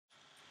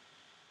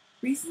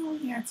Recently,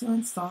 we had to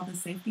install the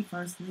Safety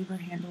First lever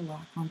handle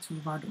lock on 2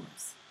 of our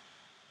doors.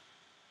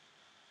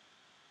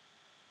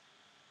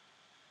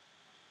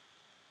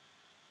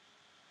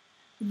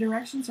 The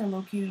directions are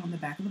located on the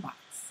back of the box.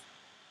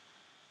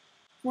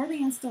 For the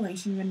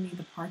installation, you're going to need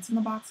the parts in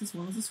the box as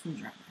well as a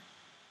screwdriver.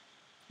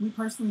 We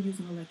personally use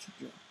an electric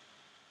drill.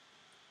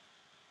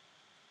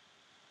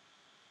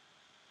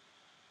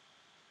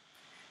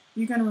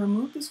 You're going to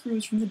remove the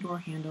screws from the door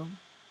handle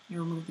and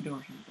remove the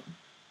door handle.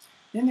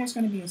 Then there's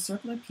going to be a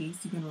circular piece.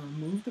 You're going to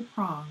remove the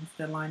prongs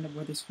that line up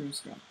where the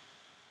screws go.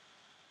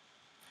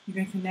 You're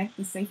going to connect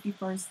the Safety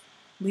First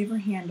lever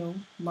handle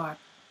lock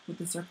with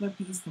the circular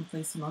piece and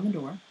place it on the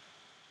door.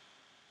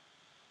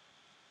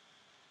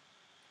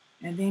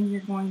 And then you're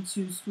going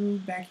to screw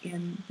back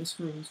in the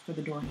screws for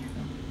the door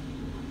handle.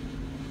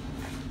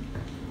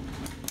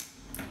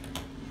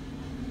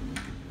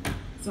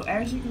 So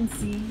as you can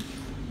see,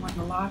 when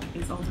the lock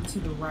is over to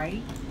the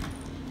right,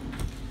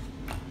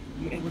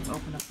 you're able to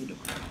open up the door.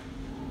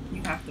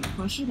 You have to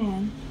push it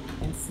in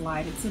and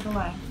slide it to the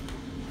left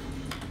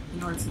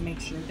in order to make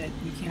sure that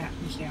you cannot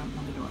push down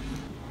on the door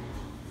handle.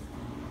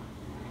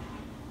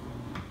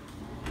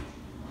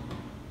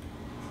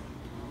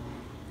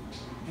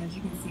 As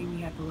you can see,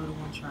 we have the little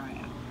one try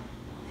out.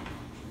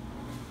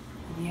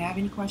 If you have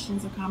any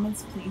questions or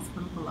comments, please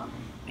put them below.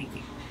 Thank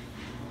you.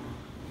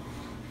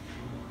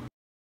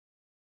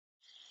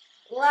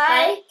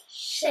 Like,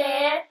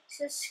 share,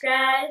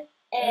 subscribe,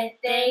 and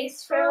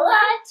thanks for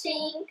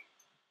watching.